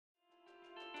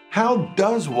How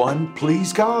does one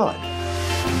please God?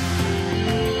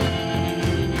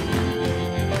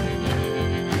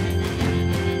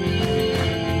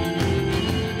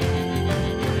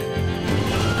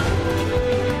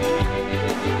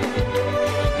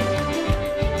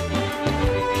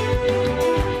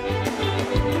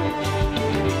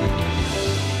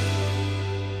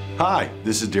 Hi,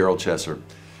 this is Daryl Chesser,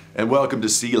 and welcome to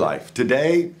cLife.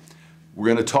 Today, we're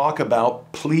going to talk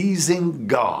about pleasing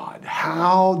God.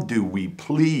 How do we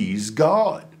please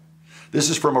God? This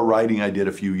is from a writing I did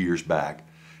a few years back,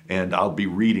 and I'll be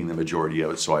reading the majority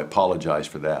of it, so I apologize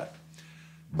for that.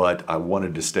 But I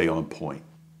wanted to stay on point.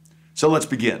 So let's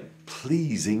begin.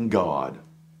 Pleasing God.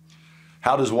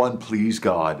 How does one please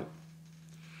God?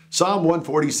 Psalm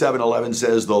 147:11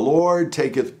 says, "The Lord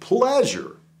taketh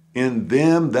pleasure in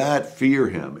them that fear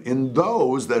him, in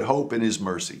those that hope in his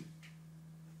mercy."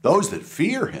 Those that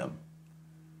fear him.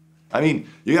 I mean,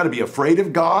 you got to be afraid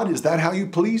of God? Is that how you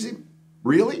please him?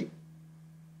 Really?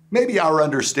 Maybe our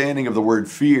understanding of the word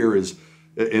fear is,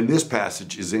 in this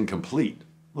passage, is incomplete.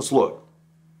 Let's look.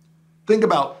 Think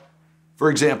about,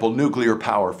 for example, nuclear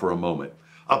power for a moment.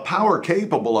 A power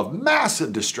capable of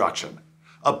massive destruction.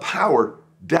 A power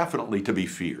definitely to be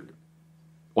feared.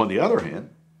 On the other hand,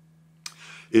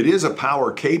 it is a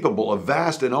power capable of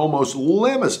vast and almost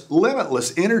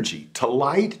limitless energy to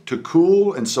light, to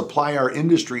cool, and supply our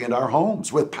industry and our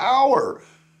homes with power,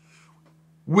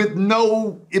 with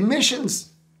no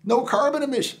emissions, no carbon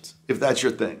emissions, if that's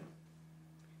your thing.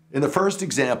 In the first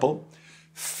example,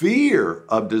 fear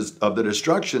of the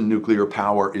destruction nuclear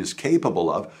power is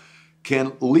capable of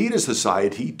can lead a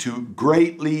society to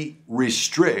greatly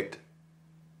restrict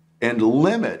and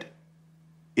limit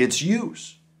its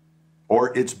use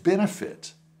or its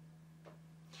benefit.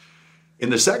 In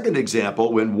the second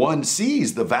example, when one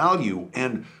sees the value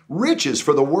and riches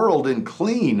for the world in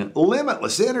clean,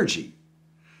 limitless energy,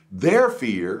 their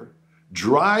fear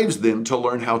drives them to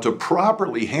learn how to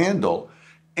properly handle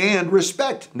and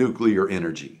respect nuclear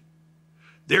energy.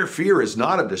 Their fear is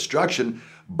not of destruction,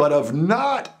 but of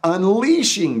not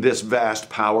unleashing this vast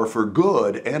power for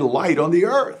good and light on the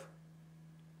earth.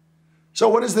 So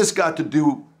what has this got to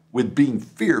do with being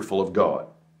fearful of God?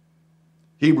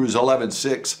 Hebrews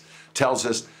 11:6 tells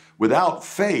us, without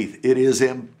faith it is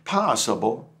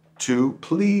impossible to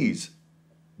please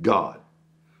God.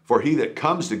 For he that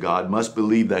comes to God must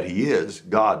believe that he is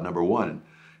God, number one.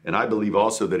 And I believe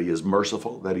also that he is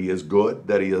merciful, that he is good,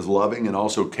 that he is loving, and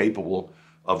also capable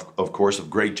of course, of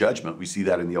great judgment. We see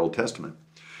that in the Old Testament.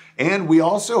 And we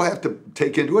also have to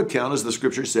take into account, as the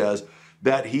scripture says,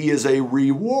 that he is a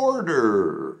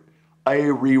rewarder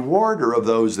of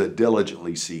those that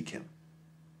diligently seek him.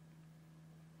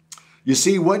 You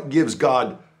see, what gives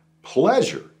God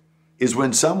pleasure is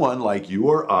when someone like you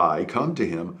or I come to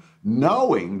him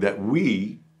knowing that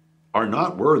we are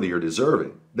not worthy or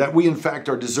deserving, that we in fact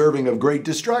are deserving of great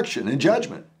destruction and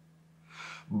judgment.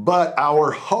 But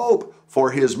our hope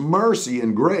for his mercy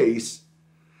and grace,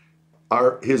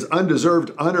 his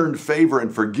undeserved, unearned favor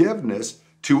and forgiveness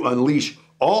to unleash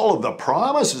all of the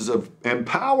promises and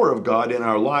power of God in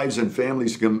our lives and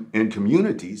families and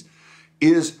communities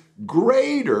is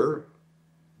greater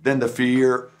than the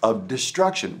fear of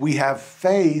destruction. We have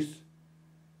faith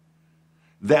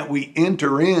that we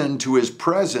enter into his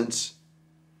presence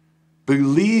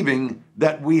believing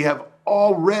that we have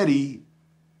already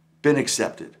been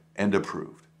accepted and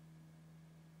approved.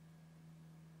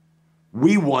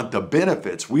 We want the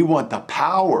benefits, we want the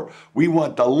power, we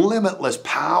want the limitless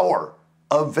power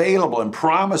available and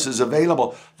promises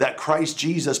available that Christ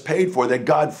Jesus paid for, that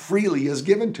God freely has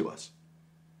given to us.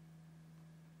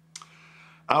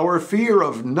 Our fear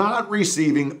of not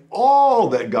receiving all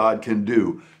that God can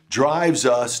do drives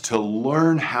us to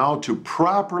learn how to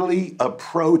properly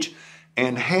approach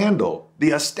and handle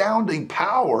the astounding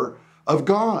power of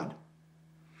God.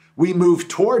 We move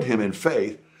toward him in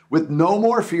faith with no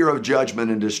more fear of judgment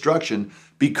and destruction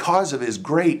because of his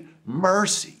great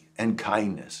mercy and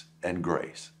kindness and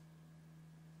grace.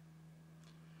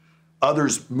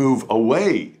 Others move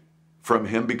away from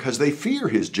him because they fear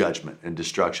his judgment and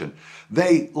destruction.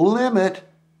 They limit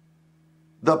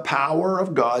the power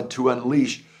of God to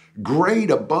unleash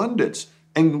great abundance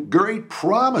and great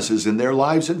promises in their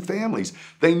lives and families.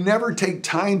 They never take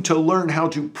time to learn how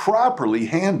to properly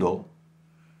handle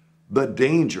the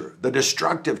danger, the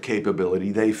destructive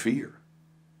capability they fear.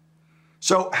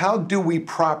 So how do we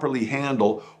properly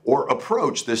handle or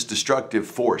approach this destructive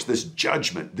force, this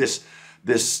judgment,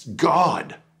 this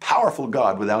God, powerful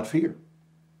God without fear?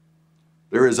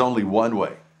 There is only one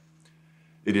way.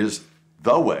 It is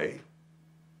the way,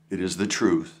 it is the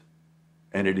truth,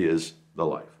 and it is the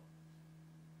life.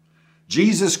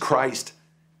 Jesus Christ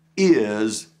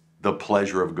is the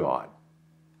pleasure of God.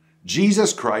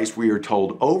 Jesus Christ, we are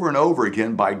told over and over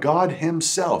again by God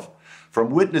himself, from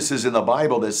witnesses in the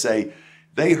Bible that say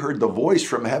they heard the voice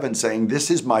from heaven saying,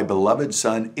 "This is my beloved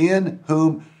Son in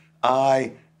whom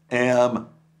I am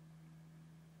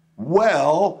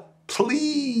well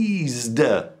pleased."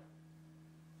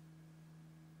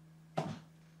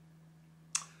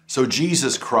 So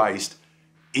Jesus Christ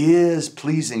is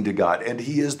pleasing to God, and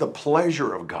he is the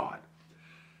pleasure of God.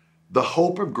 The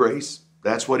hope of grace,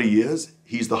 that's what he is.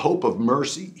 He's the hope of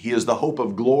mercy. He is the hope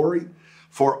of glory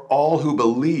for all who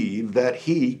believe that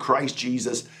he, Christ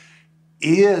Jesus,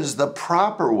 is the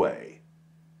proper way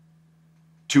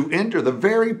to enter the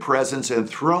very presence and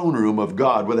throne room of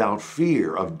God without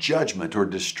fear of judgment or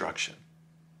destruction.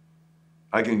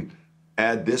 I can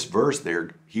add this verse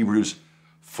there. Hebrews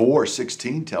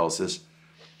 4:16 tells us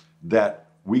that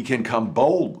we can come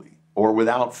boldly or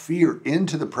without fear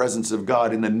into the presence of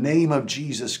God in the name of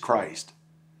Jesus Christ.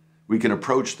 We can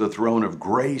approach the throne of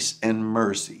grace and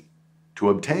mercy to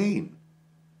obtain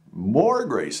more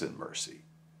grace and mercy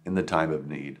in the time of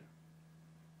need.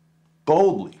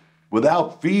 Boldly,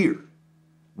 without fear.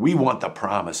 We want the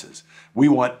promises. We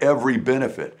want every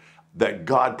benefit that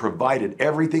God provided,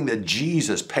 everything that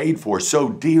Jesus paid for so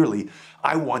dearly.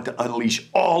 I want to unleash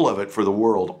all of it for the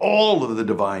world, all of the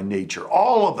divine nature,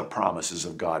 all of the promises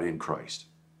of God in Christ.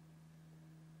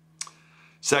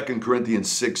 2 Corinthians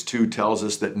 6:2 tells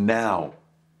us that now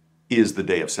is the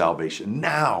day of salvation.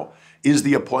 Now is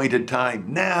the appointed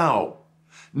time. Now,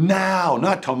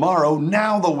 not tomorrow.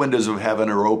 Now the windows of heaven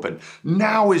are open.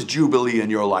 Now is Jubilee in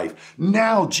your life.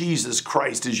 Now Jesus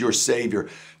Christ is your Savior.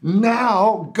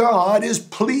 Now God is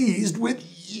pleased with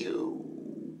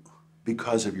you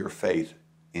because of your faith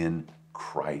in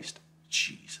Christ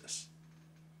Jesus.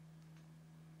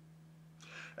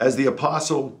 As the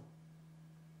Apostle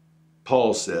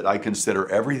Paul said, I consider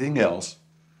everything else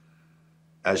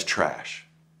as trash,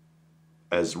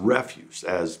 as refuse,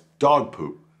 as dog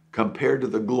poop, compared to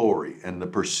the glory and the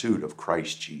pursuit of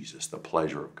Christ Jesus, the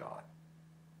pleasure of God.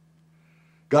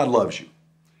 God loves you.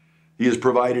 He has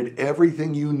provided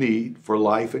everything you need for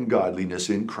life and godliness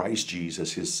in Christ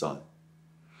Jesus, his Son.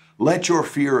 Let your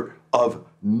fear of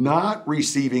not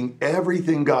receiving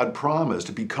everything God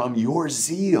promised become your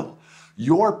zeal,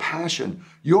 your passion,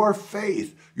 your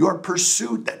faith, your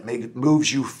pursuit that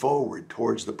moves you forward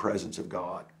towards the presence of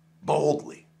God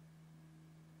boldly.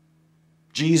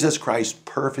 Jesus Christ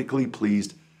perfectly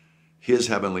pleased his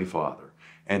heavenly Father.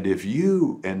 And if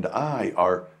you and I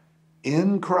are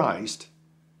in Christ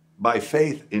by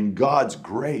faith in God's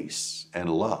grace and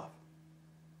love,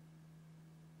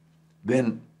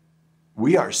 then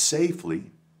we are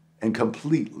safely and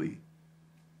completely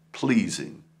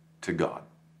pleasing to God.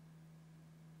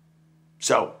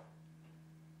 So,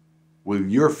 will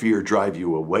your fear drive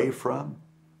you away from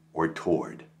or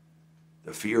toward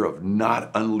the fear of not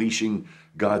unleashing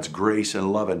God's grace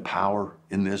and love and power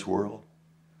in this world,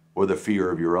 or the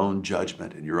fear of your own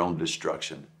judgment and your own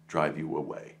destruction drive you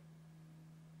away?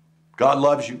 God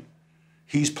loves you.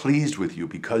 He's pleased with you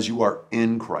because you are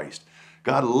in Christ.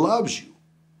 God loves you.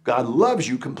 God loves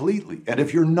you completely. And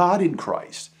if you're not in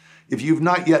Christ, if you've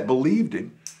not yet believed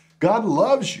him, God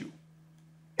loves you.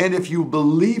 And if you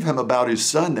believe him about his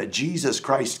Son, that Jesus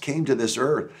Christ came to this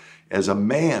earth as a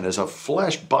man, as a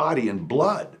flesh, body, and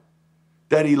blood,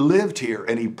 that he lived here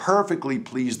and he perfectly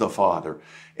pleased the Father,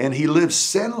 and he lived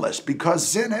sinless because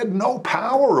sin had no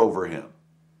power over him.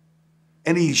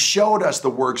 And he showed us the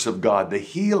works of God, the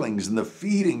healings and the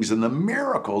feedings and the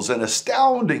miracles and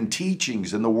astounding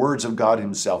teachings and the words of God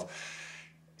himself.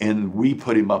 And we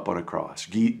put him up on a cross.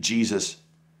 Jesus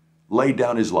laid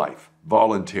down his life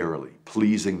voluntarily,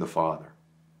 pleasing the Father.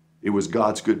 It was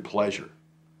God's good pleasure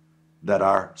that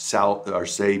our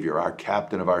Savior, our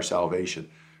captain of our salvation,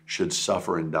 should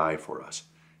suffer and die for us.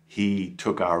 He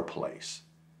took our place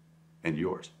and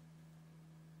yours.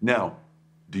 Now,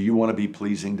 do you want to be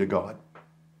pleasing to God?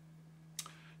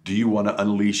 Do you want to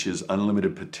unleash his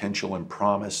unlimited potential and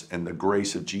promise and the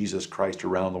grace of Jesus Christ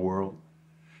around the world?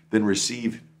 Then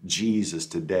receive Jesus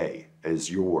today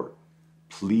as your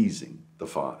pleasing the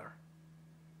Father.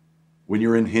 When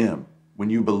you're in him, when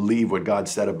you believe what God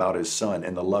said about his Son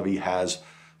and the love he has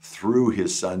through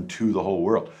his Son to the whole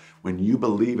world, when you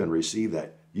believe and receive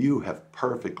that, you have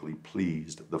perfectly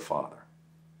pleased the Father.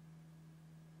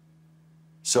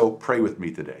 So pray with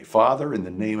me today. Father, in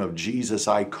the name of Jesus,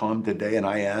 I come today and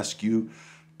I ask you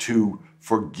to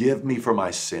forgive me for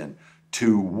my sin,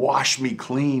 to wash me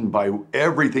clean by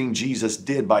everything Jesus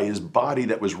did, by his body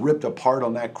that was ripped apart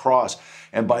on that cross,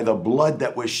 and by the blood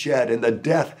that was shed, and the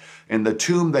death and the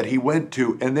tomb that he went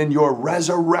to, and then your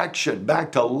resurrection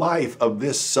back to life of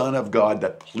this Son of God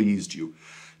that pleased you,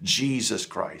 Jesus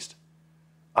Christ.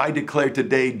 I declare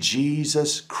today,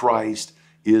 Jesus Christ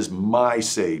is my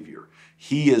Savior.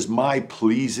 He is my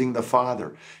pleasing the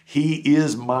Father. He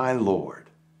is my Lord.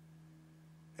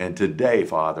 And today,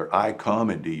 Father, I come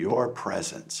into your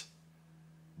presence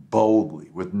boldly,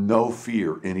 with no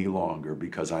fear any longer,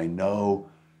 because I know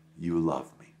you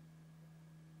love me.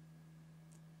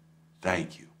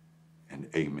 Thank you, and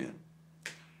amen.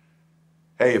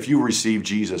 Hey, if you received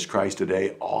Jesus Christ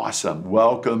today, awesome.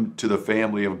 Welcome to the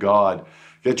family of God.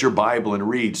 Get your Bible and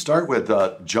read. Start with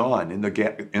John in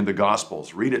the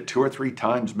Gospels. Read it 2 or 3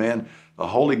 times, man. The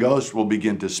Holy Ghost will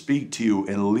begin to speak to you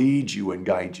and lead you and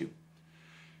guide you.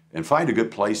 And find a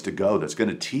good place to go that's going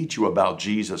to teach you about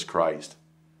Jesus Christ.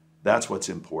 That's what's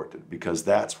important, because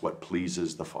that's what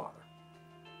pleases the Father.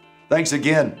 Thanks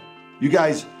again. You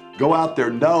guys go out there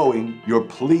knowing you're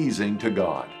pleasing to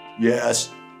God.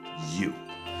 Yes, you.